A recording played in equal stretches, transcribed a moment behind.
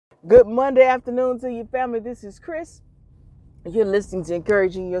Good Monday afternoon to your family. This is Chris. You're listening to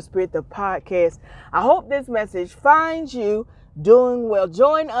Encouraging Your Spirit, the podcast. I hope this message finds you doing well.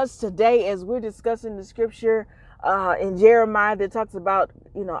 Join us today as we're discussing the scripture in Jeremiah that talks about,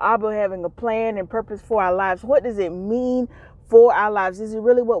 Abba having a plan and purpose for our lives. What does it mean for our lives? Is it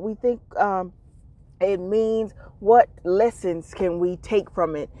really what we think it means? What lessons can we take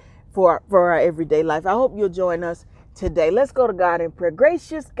from it for our everyday life? I hope you'll join us today. Let's go to God in prayer.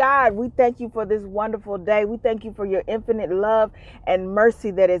 Gracious God, we thank you for this wonderful day. We thank you for your infinite love and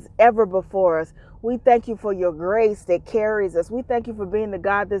mercy that is ever before us. We thank you for your grace that carries us. We thank you for being the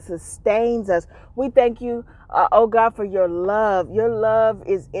God that sustains us. We thank you, oh God, for your love. Your love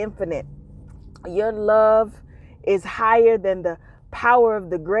is infinite. Your love is higher than the power of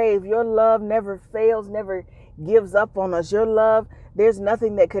the grave. Your love never fails, never gives up on us. Your love, there's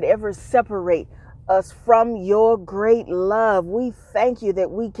nothing that could ever separate us from your great love. We thank you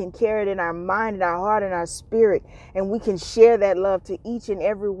that we can carry it in our mind, in our heart, in our spirit, and we can share that love to each and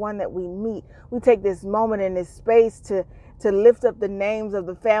every one that we meet. We take this moment in this space to lift up the names of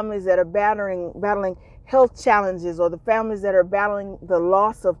the families that are battling health challenges, or the families that are battling the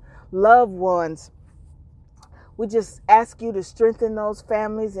loss of loved ones. We just ask you to strengthen those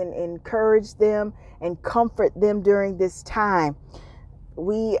families and encourage them and comfort them during this time.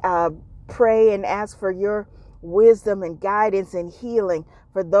 We pray and ask for your wisdom and guidance and healing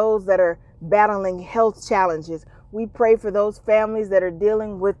for those that are battling health challenges. We pray for those families that are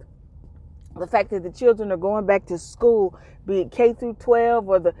dealing with the fact that the children are going back to school, be it K through 12,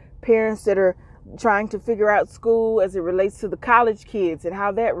 or the parents that are trying to figure out school as it relates to the college kids and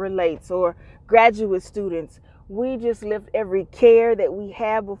how that relates, or graduate students. We just lift every care that we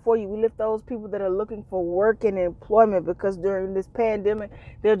have before you. We lift those people that are looking for work and employment, because during this pandemic,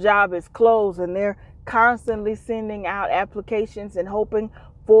 their job is closed and they're constantly sending out applications and hoping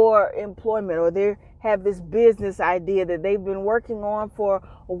for employment, or they have this business idea that they've been working on for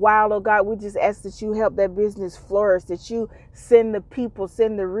a while. Oh God, we just ask that you help that business flourish, that you send the people,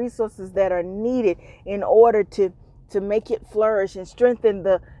 send the resources that are needed in order to make it flourish, and strengthen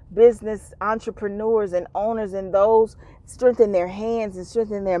the business entrepreneurs and owners, and those strengthen their hands and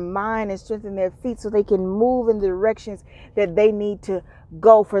strengthen their mind and strengthen their feet so they can move in the directions that they need to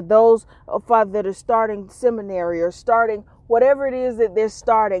go. For those, oh Father, that are starting seminary or starting whatever it is that they're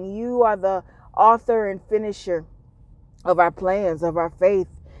starting, you are the author and finisher of our plans, of our faith.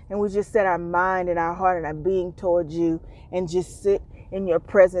 And we just set our mind and our heart and our being towards you, and just sit in your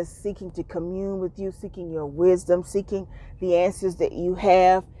presence, seeking to commune with you, seeking your wisdom, seeking the answers that you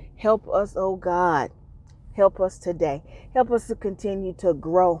have. Help us, oh God. Help us today. Help us to continue to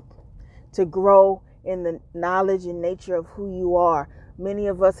grow in the knowledge and nature of who you are. Many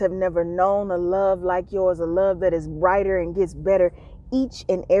of us have never known a love like yours, a love that is brighter and gets better each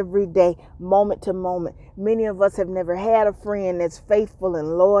and every day, moment to moment. Many of us have never had a friend that's faithful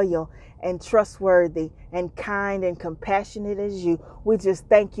and loyal and trustworthy and kind and compassionate as you. We just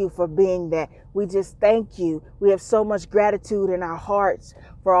thank you for being that. We just thank you. We have so much gratitude in our hearts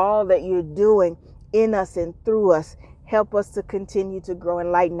for all that you're doing in us and through us. Help us to continue to grow,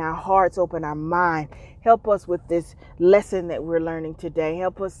 enlighten our hearts, open our mind. Help us with this lesson that we're learning today.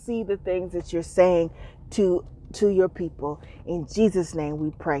 Help us see the things that you're saying to your people. In Jesus' name we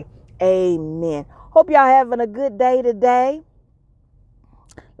pray. Amen. Hope y'all having a good day today.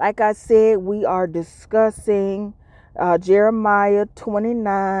 Like I said, we are discussing Jeremiah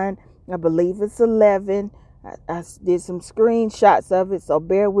 29. I believe it's 11. I did some screenshots of it, so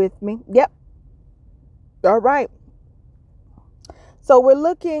bear with me. Yep. All right. So we're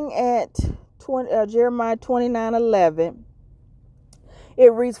looking at Jeremiah 29:11.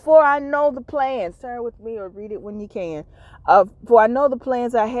 It reads, "For I know the plans," turn with me or read it when you can. "For I know the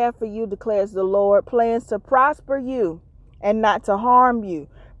plans I have for you, declares the Lord, plans to prosper you and not to harm you,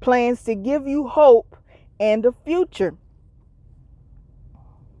 plans to give you hope and a future."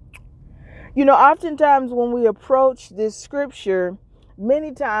 Oftentimes when we approach this scripture,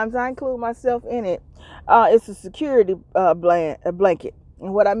 many times, I include myself in it, it's a security blanket.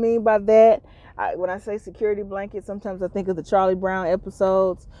 And what I mean by that, when I say security blanket, sometimes I think of the Charlie Brown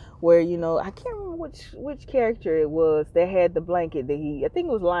episodes where, I can't remember which character it was that had the blanket that I think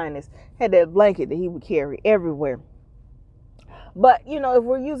it was Linus, had that blanket that he would carry everywhere. But, if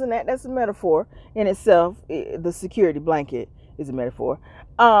we're using that's a metaphor in itself. The security blanket is a metaphor.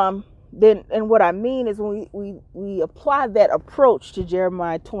 Then, and what I mean is when we apply that approach to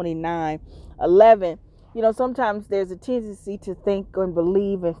Jeremiah 29:11, sometimes there's a tendency to think and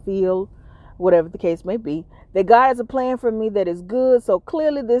believe and feel, whatever the case may be, that God has a plan for me that is good. So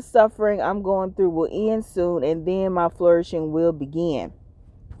clearly this suffering I'm going through will end soon, and then my flourishing will begin.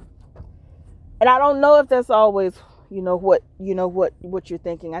 And I don't know if that's always, what you're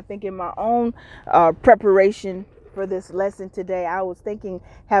thinking. I think in my own preparation for this lesson today, I was thinking,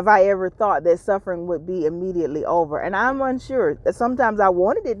 have I ever thought that suffering would be immediately over? And I'm unsure. Sometimes I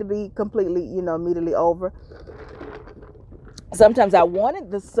wanted it to be completely, immediately over. Sometimes I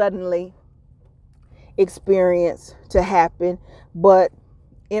wanted the suddenly experience to happen, but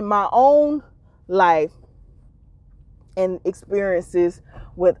in my own life and experiences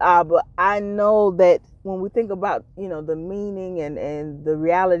with Abba, I know that when we think about, the meaning and the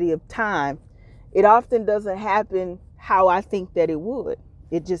reality of time, it often doesn't happen how I think that it would.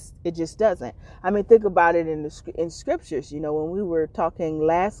 It just doesn't. I mean, think about it in scriptures. When we were talking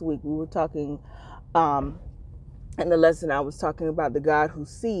last week, we were talking in the lesson, I was talking about the God who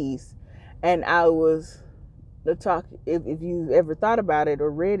sees, and I was the talk. If you've ever thought about it or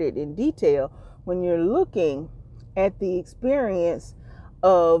read it in detail, when you're looking at the experience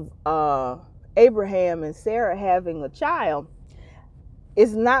of Abraham and Sarah having a child,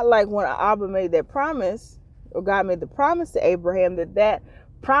 it's not like when Abba made that promise, or God made the promise to Abraham, that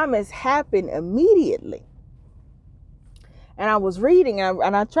promise happened immediately. And I was reading,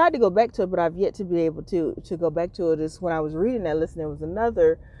 and I tried to go back to it, but I've yet to be able to go back to it. Is when I was reading that lesson, there was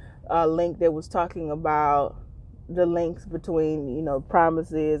another link that was talking about the links between,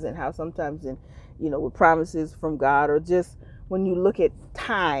 promises, and how sometimes with promises from God, or just when you look at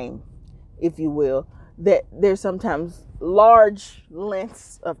time, if you will, that there's sometimes large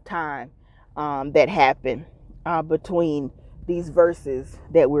lengths of time that happen between these verses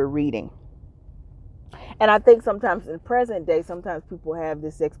that we're reading. And I think sometimes in present day, sometimes people have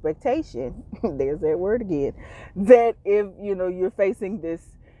this expectation, there's that word again, that if, you're facing this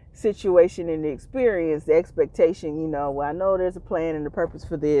situation and the experience, the expectation, well, I know there's a plan and a purpose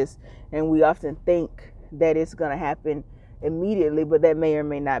for this, and we often think that it's going to happen immediately, but that may or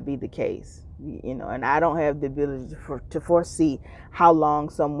may not be the case, and I don't have the ability to foresee how long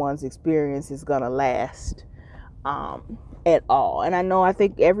someone's experience is going to last at all. And I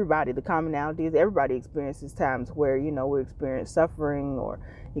think the commonality is everybody experiences times where, we experience suffering or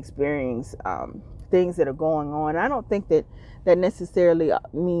experience things that are going on. I don't think that necessarily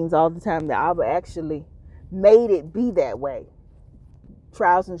means all the time that Abba actually made it be that way.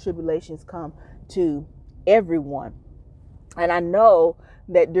 Trials and tribulations come to everyone. And I know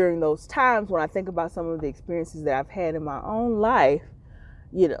that during those times, when I think about some of the experiences that I've had in my own life,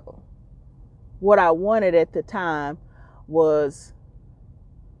 what I wanted at the time was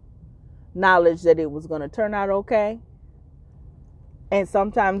knowledge that it was going to turn out okay. And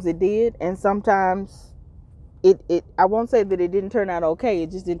sometimes it did, and sometimes it I won't say that it didn't turn out okay,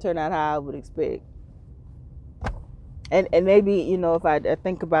 it just didn't turn out how I would expect. And maybe, if I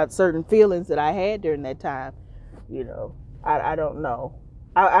think about certain feelings that I had during that time, I don't know.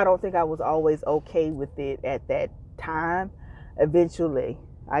 I don't think I was always okay with it at that time. Eventually,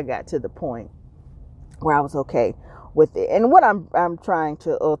 I got to the point where I was okay with it. And what I'm trying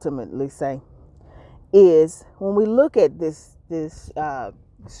to ultimately say is, when we look at this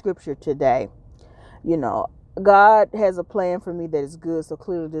scripture today, God has a plan for me that is good. So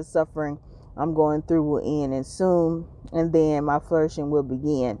clearly this suffering I'm going through will end, and soon, and then my flourishing will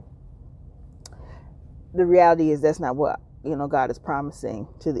begin. The reality is that's not what, God is promising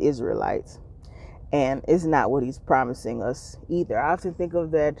to the Israelites. And it's not what he's promising us either. I often think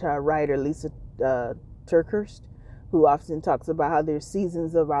of that writer, Lisa TerKeurst, who often talks about how there's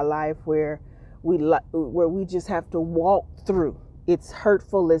seasons of our life where we just have to walk through. It's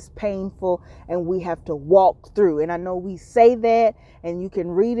hurtful, it's painful, and we have to walk through. And I know we say that, and you can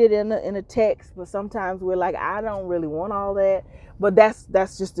read it in a text, but sometimes we're like, I don't really want all that. But that's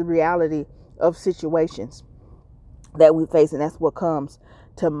just the reality of situations that we face, and that's what comes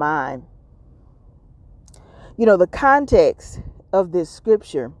to mind. The context of this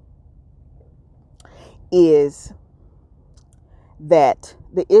scripture is that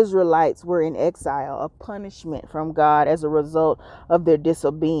the Israelites were in exile, a punishment from God as a result of their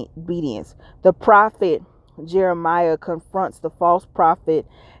disobedience. The prophet Jeremiah confronts the false prophet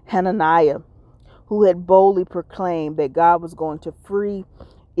Hananiah, who had boldly proclaimed that God was going to free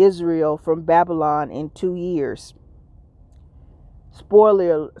Israel from Babylon in 2 years.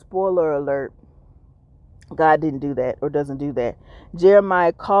 Spoiler alert, God didn't do that, or doesn't do that.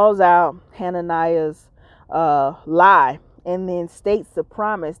 Jeremiah calls out Hananiah's lie, and then states the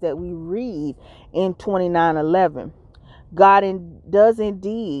promise that we read in 29:11. God does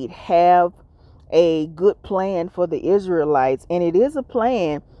indeed have a good plan for the Israelites, and it is a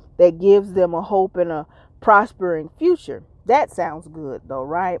plan that gives them a hope and a prospering future. That sounds good though,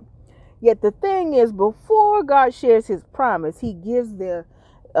 right? Yet the thing is, before God shares his promise, he gives the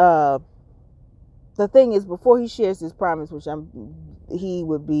the thing is, before he shares his promise, which he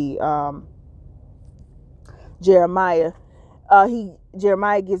would be Jeremiah.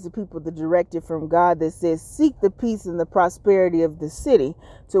 Jeremiah gives the people the directive from God that says, "Seek the peace and the prosperity of the city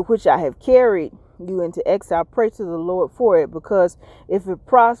to which I have carried you into exile. Pray to the Lord for it, because if it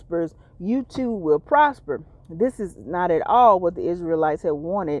prospers, you too will prosper." This is not at all what the Israelites had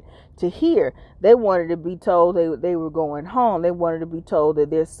wanted to hear. They wanted to be told they were going home. They wanted to be told that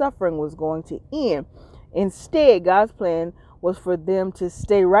their suffering was going to end. Instead, God's plan was for them to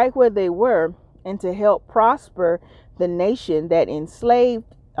stay right where they were and to help prosper the nation that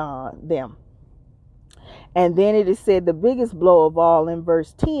enslaved them. And then it is said, the biggest blow of all, in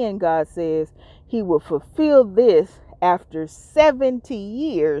verse 10, God says he will fulfill this after 70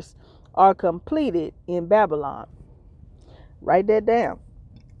 years are completed in Babylon. Write that down.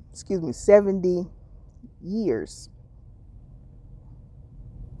 70 years.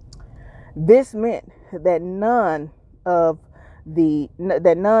 This meant that none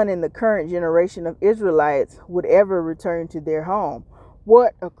in the current generation of Israelites would ever return to their home.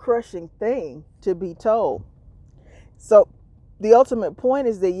 What a crushing thing to be told. So the ultimate point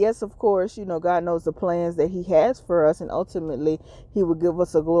is that, yes, of course, God knows the plans that he has for us, and ultimately he will give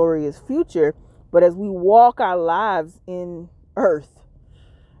us a glorious future. But as we walk our lives in earth,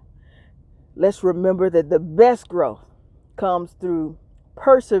 let's remember that the best growth comes through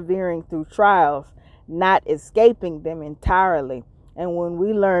persevering through trials, not escaping them entirely. And when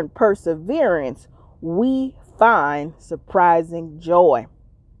we learn perseverance, we find surprising joy.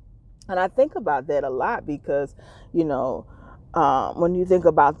 And I think about that a lot because, when you think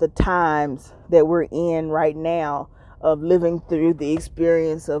about the times that we're in right now, of living through the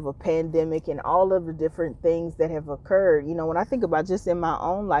experience of a pandemic and all of the different things that have occurred, when I think about just in my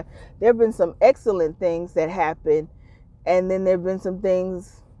own life, there have been some excellent things that happened, and then there have been some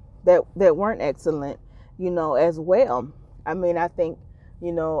things that weren't excellent, as well. I mean, I think,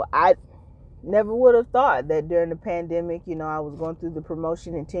 I never would have thought that during the pandemic, I was going through the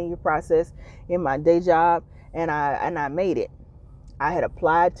promotion and tenure process in my day job, and I made it. I had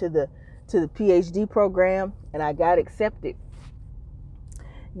applied to the PhD program, and I got accepted.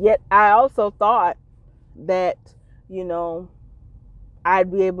 Yet I also thought that,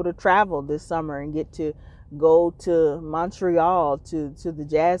 I'd be able to travel this summer and get to go to Montreal to the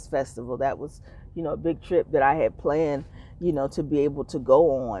jazz festival. That was, a big trip that I had planned, to be able to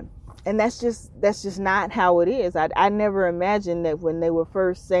go on. And that's just not how it is. I never imagined that when they were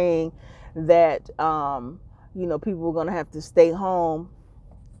first saying that, people were going to have to stay home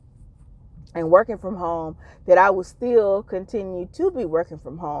and working from home, that I would still continue to be working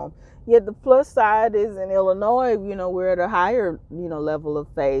from home. Yet the plus side is in Illinois, we're at a higher, level of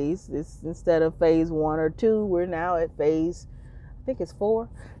phase. It's, instead of phase 1 or 2, we're now at phase 4,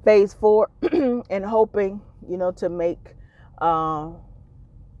 and hoping, to make all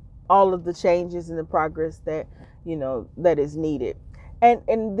of the changes and the progress that, that is needed.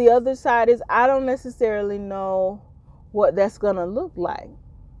 And the other side is, I don't necessarily know what that's going to look like.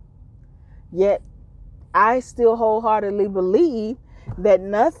 Yet I still wholeheartedly believe that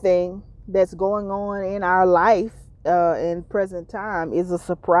nothing that's going on in our life in present time is a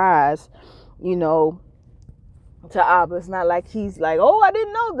surprise, to Abba. It's not like he's like, oh, I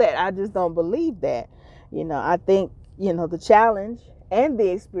didn't know that. I just don't believe that. I think, the challenge and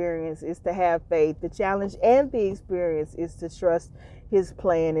the experience is to have faith. The challenge and the experience is to trust his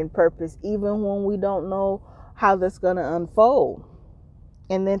plan and purpose, even when we don't know how that's going to unfold.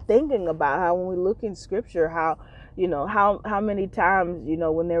 And then thinking about how, when we look in scripture, how, how many times,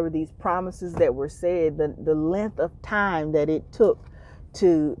 when there were these promises that were said, the length of time that it took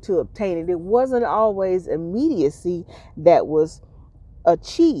to obtain it. It wasn't always immediacy that was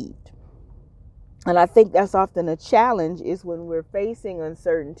achieved. And I think that's often a challenge, is when we're facing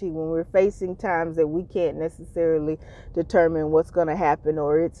uncertainty, when we're facing times that we can't necessarily determine what's going to happen,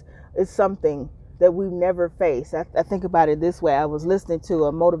 or it's something that we've never faced. I think about it this way. I was listening to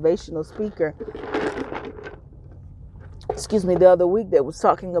a motivational speaker, the other week, that was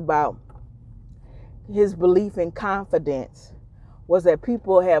talking about his belief in confidence, was that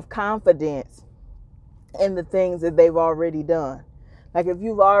people have confidence in the things that they've already done. Like if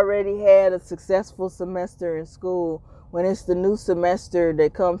you've already had a successful semester in school, when it's the new semester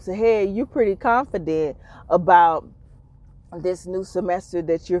that comes ahead, you're pretty confident about this new semester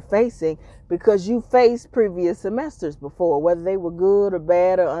that you're facing, because you faced previous semesters before, whether they were good or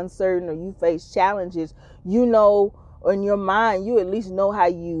bad or uncertain, or you faced challenges. In your mind, you at least know how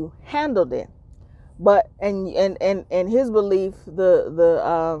you handled it. But and his belief,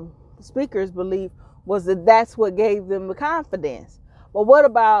 the speaker's belief, was that that's what gave them the confidence. But what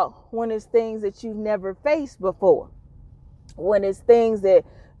about when it's things that you've never faced before? When it's things that,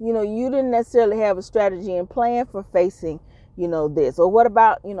 you didn't necessarily have a strategy and plan for facing, this? Or what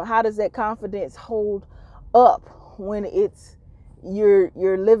about, how does that confidence hold up when it's you're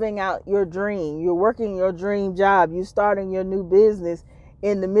living out your dream, you're working your dream job, you're starting your new business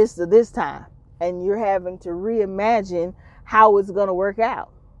in the midst of this time, and you're having to reimagine how it's going to work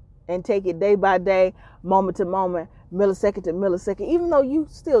out and take it day by day, moment to moment, millisecond to millisecond, even though you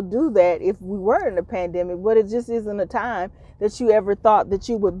still do that if we were in a pandemic, but it just isn't a time that you ever thought that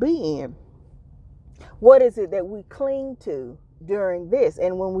you would be in. What is it that we cling to during this?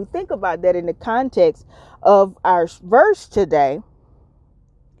 And when we think about that in the context of our verse today,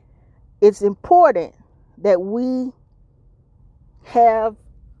 it's important that we have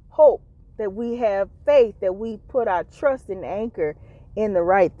hope, that we have faith, that we put our trust and anchor in the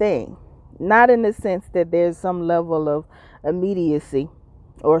right thing. Not in the sense that there's some level of immediacy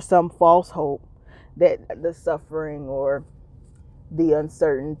or some false hope that the suffering or the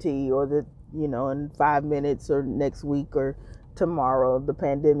uncertainty or the, in 5 minutes or next week or tomorrow, the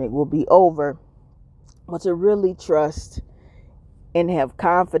pandemic will be over. But to really trust and have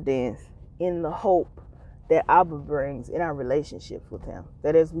confidence in the hope that Abba brings in our relationships with him.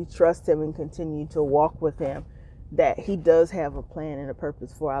 That as we trust him and continue to walk with him, that he does have a plan and a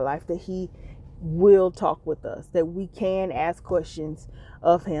purpose for our life, that he will talk with us, that we can ask questions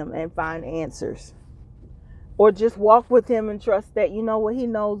of him and find answers. Or just walk with him and trust that, he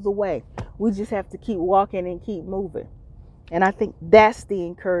knows the way. We just have to keep walking and keep moving. And I think that's the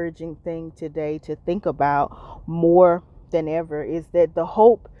encouraging thing today to think about more than ever, is that the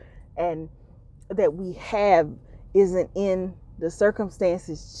hope and that we have isn't in the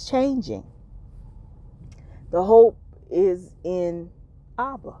circumstances changing. The hope is in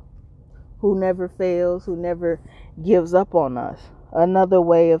Abba, who never fails, who never gives up on us. Another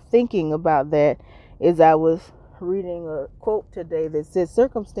way of thinking about that is I was reading a quote today that says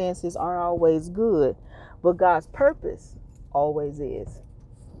circumstances aren't always good, but God's purpose always is.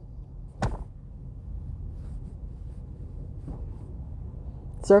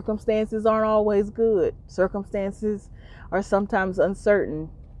 Circumstances aren't always good. Circumstances are sometimes uncertain,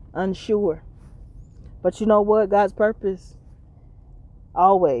 unsure. But you know what? God's purpose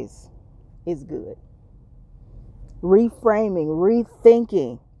always is good. Reframing,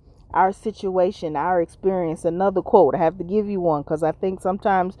 rethinking our situation, our experience. Another quote, I have to give you one because I think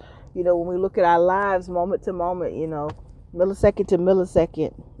sometimes, when we look at our lives moment to moment, millisecond to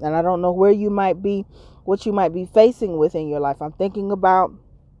millisecond, and I don't know where you might be, what you might be facing within your life. I'm thinking about,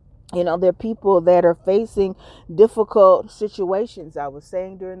 there are people that are facing difficult situations. I was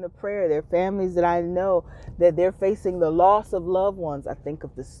saying during the prayer, there are families that I know that they're facing the loss of loved ones. I think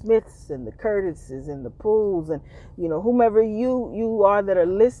of the Smiths and the Curtises and the Pools and, whomever you are that are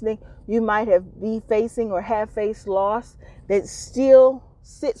listening, you might be facing or have faced loss that still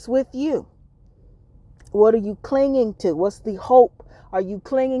sits with you. What are you clinging to? What's the hope? Are you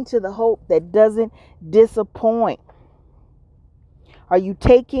clinging to the hope that doesn't disappoint? Are you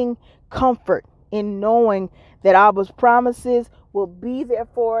taking comfort in knowing that Abba's promises will be there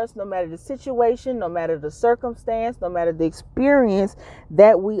for us no matter the situation, no matter the circumstance, no matter the experience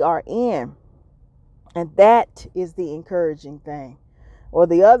that we are in? And that is the encouraging thing. Or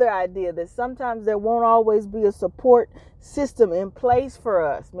the other idea that sometimes there won't always be a support system in place for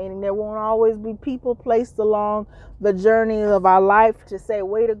us, meaning there won't always be people placed along the journey of our life to say,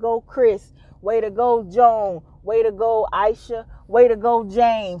 way to go, Chris, way to go, Joan, way to go, Aisha, way to go,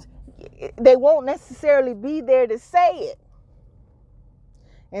 James. They won't necessarily be there to say it.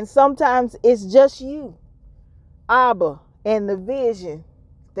 And sometimes it's just you, Abba, and the vision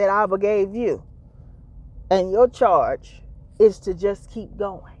that Abba gave you. And your charge is to just keep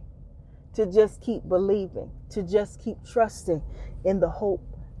going, to just keep believing, to just keep trusting in the hope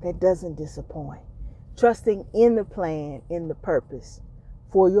that doesn't disappoint, trusting in the plan, in the purpose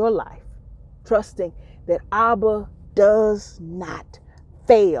for your life, trusting that Abba does not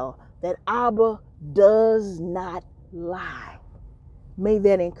fail, that Abba does not lie. May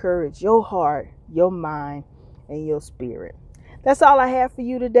that encourage your heart, your mind, and your spirit. That's all I have for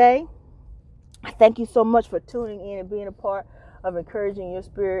you today. I thank you so much for tuning in and being a part of Encouraging Your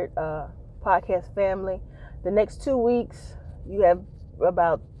Spirit podcast family. The next 2 weeks, you have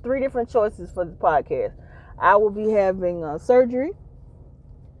about 3 different choices for the podcast. I will be having surgery,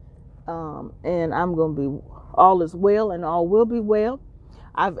 and I'm going to be all is well and all will be well.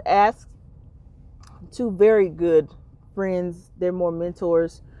 I've asked 2 very good friends, they're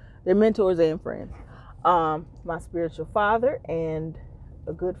mentors and friends, my spiritual father and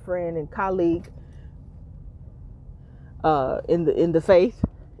a good friend and colleague, in the faith,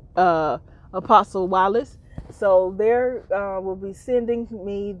 Apostle Wallace. So they will be sending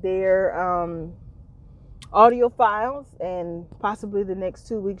me their audio files, and possibly the next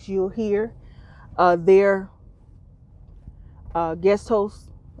 2 weeks you'll hear their guest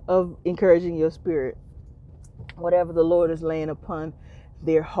host of Encouraging Your Spirit, whatever the Lord is laying upon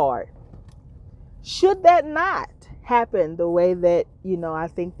their heart. Should that not happen the way that I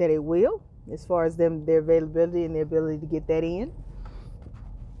think that it will, as far as their availability and their ability to get that in,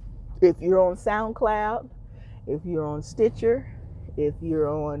 if you're on SoundCloud, if you're on Stitcher, if you're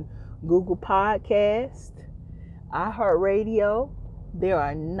on Google Podcast, iHeartRadio, there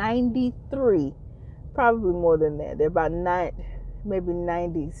are 93, probably more than that. There are about maybe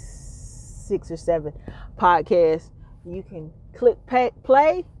 96 or 7 podcasts. You can click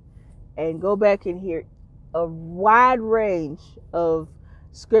play and go back and hear a wide range of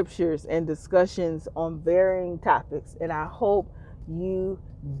scriptures and discussions on varying topics. And I hope you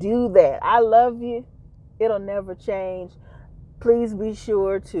do that. I love you. It'll never change. Please be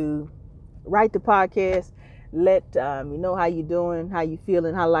sure to write the podcast. Let me know how you're doing, how you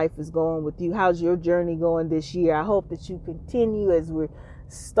feeling, how life is going with you. How's your journey going this year? I hope that you continue as we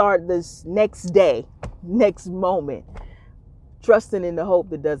start this next day, next moment, trusting in the hope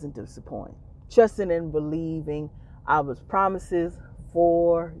that doesn't disappoint. Trusting and believing Abba's promises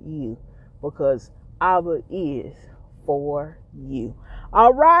for you, because Abba is for you.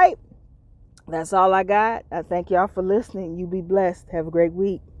 All right. That's all I got. I thank y'all for listening. You be blessed. Have a great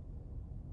week.